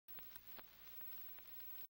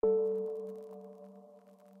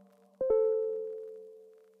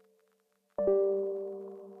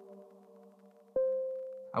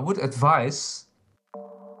I would advise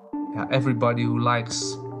everybody who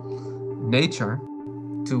likes nature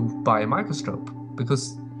to buy a microscope,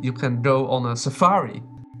 because you can go on a safari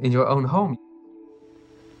in your own home.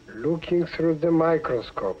 Looking through the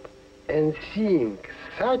microscope and seeing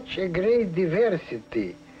such a great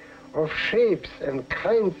diversity of shapes and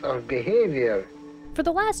kinds of behavior. For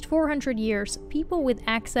the last 400 years, people with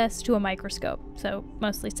access to a microscope, so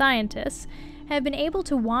mostly scientists, have been able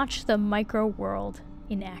to watch the micro world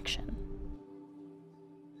in action.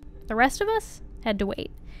 The rest of us had to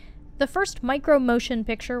wait. The first micro motion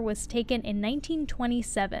picture was taken in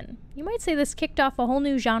 1927. You might say this kicked off a whole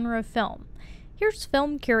new genre of film. Here's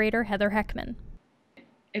film curator Heather Heckman.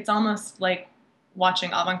 It's almost like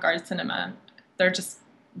watching avant-garde cinema. They're just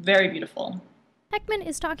very beautiful. Heckman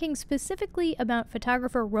is talking specifically about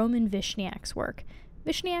photographer Roman Vishniac's work.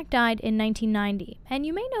 Vishniac died in 1990, and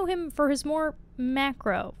you may know him for his more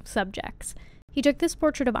macro subjects. He took this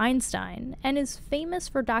portrait of Einstein and is famous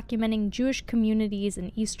for documenting Jewish communities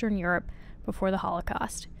in Eastern Europe before the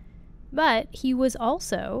Holocaust. But he was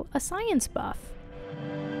also a science buff.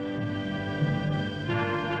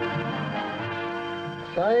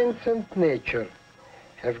 Science and nature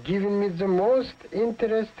have given me the most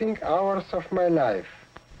interesting hours of my life.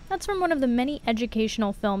 That's from one of the many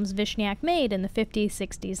educational films Vishniac made in the 50s,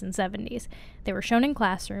 60s, and 70s. They were shown in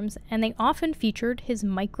classrooms, and they often featured his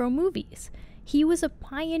micro-movies. He was a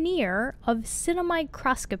pioneer of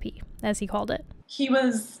cinemicroscopy, as he called it. He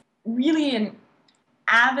was really an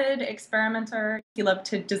avid experimenter. He loved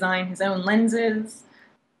to design his own lenses.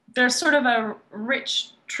 There's sort of a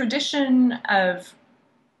rich tradition of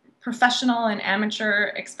professional and amateur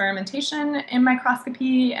experimentation in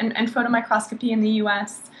microscopy and photomicroscopy in the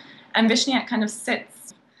US. And Vishniac kind of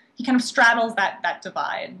straddles that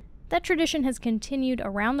divide. That tradition has continued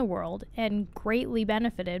around the world and greatly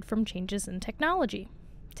benefited from changes in technology.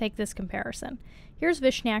 Take this comparison. Here's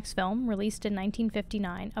Vishniac's film, released in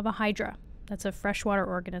 1959, of a hydra. That's a freshwater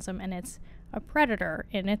organism, and it's a predator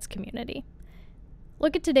in its community.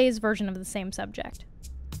 Look at today's version of the same subject.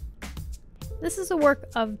 This is the work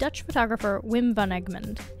of Dutch photographer Wim van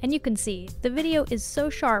Egmond, and you can see the video is so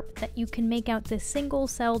sharp that you can make out the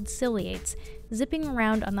single-celled ciliates zipping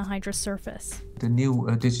around on the hydra's surface. The new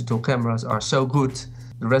digital cameras are so good.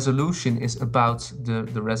 The resolution is about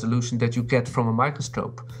the resolution that you get from a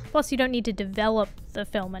microscope. Plus, you don't need to develop the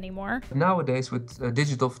film anymore. Nowadays, with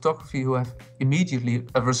digital photography, you have immediately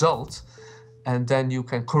a result, and then you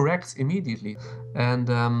can correct immediately. And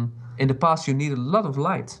in the past, you need a lot of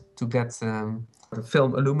light to get the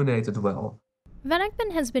film illuminated well. Van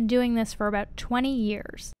Egmond has been doing this for about 20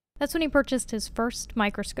 years. That's when he purchased his first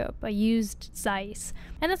microscope, a used Zeiss.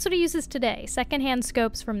 And that's what he uses today, secondhand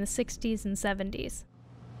scopes from the 60s and 70s.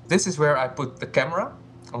 This is where I put the camera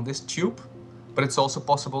on this tube, but it's also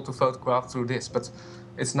possible to photograph through this. But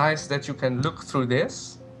it's nice that you can look through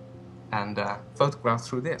this and photograph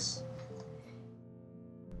through this.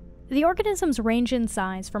 The organisms range in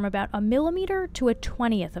size from about a millimeter to a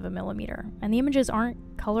 20th of a millimeter, and the images aren't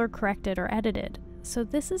color corrected or edited. So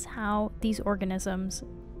this is how these organisms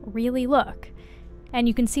really look. And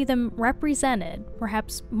you can see them represented,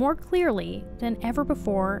 perhaps more clearly than ever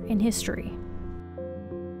before in history.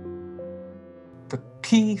 The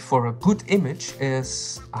key for a good image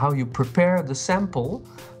is how you prepare the sample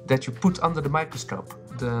that you put under the microscope.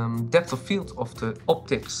 The depth of field of the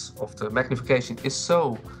optics of the magnification is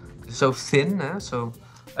so thin, so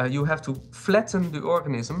you have to flatten the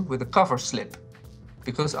organism with a cover slip,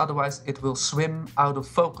 because otherwise it will swim out of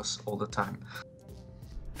focus all the time.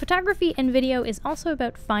 Photography and video is also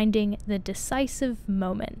about finding the decisive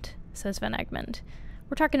moment, says Van Egmond.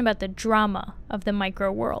 We're talking about the drama of the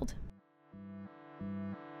micro world.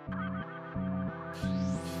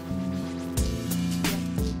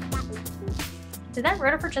 Did that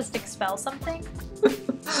rotifer just expel something?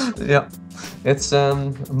 Yeah, it's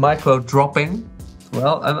micro dropping.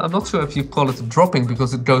 Well, I'm not sure if you call it dropping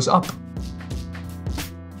because it goes up.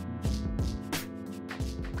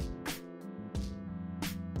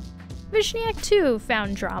 Vishniac too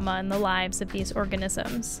found drama in the lives of these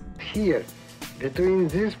organisms. Here, between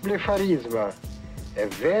this blepharisma, a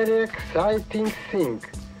very exciting thing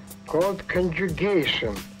called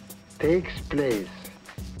conjugation takes place.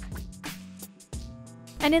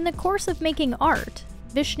 And in the course of making art,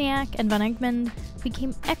 Vishniac and Van Egmond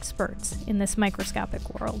became experts in this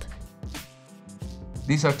microscopic world.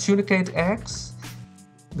 These are tunicate eggs.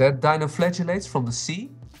 They're dinoflagellates from the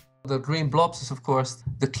sea. The green blobs is, of course,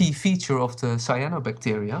 the key feature of the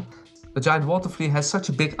cyanobacteria. The giant water flea has such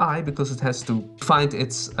a big eye because it has to find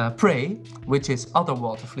its prey, which is other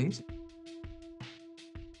water fleas.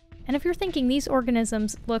 And if you're thinking these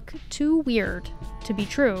organisms look too weird to be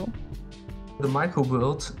true, the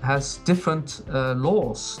microworld has different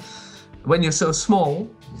laws. When you're so small,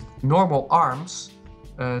 normal arms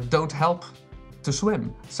don't help to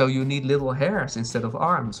swim. So you need little hairs instead of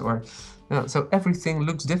arms. So everything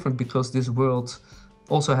looks different because this world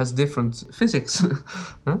also has different physics.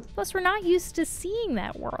 Huh? Plus, we're not used to seeing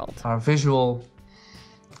that world. Our visual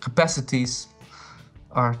capacities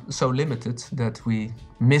are so limited that we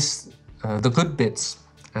miss the good bits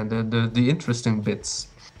and the interesting bits.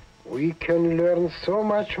 We can learn so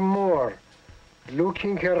much more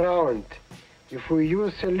looking around if we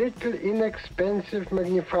use a little inexpensive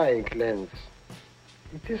magnifying lens.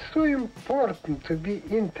 It is so important to be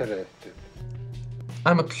interested.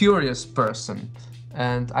 I'm a curious person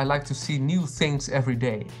and I like to see new things every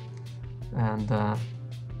day. And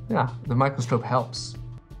yeah, the microscope helps.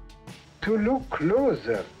 To look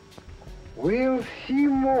closer, we'll see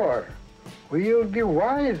more, we'll be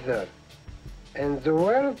wiser, and the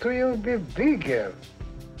world will be bigger.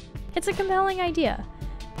 It's a compelling idea.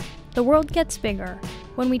 The world gets bigger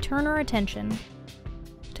when we turn our attention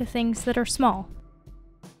to things that are small.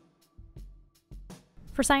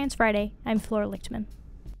 For Science Friday, I'm Flora Lichtman.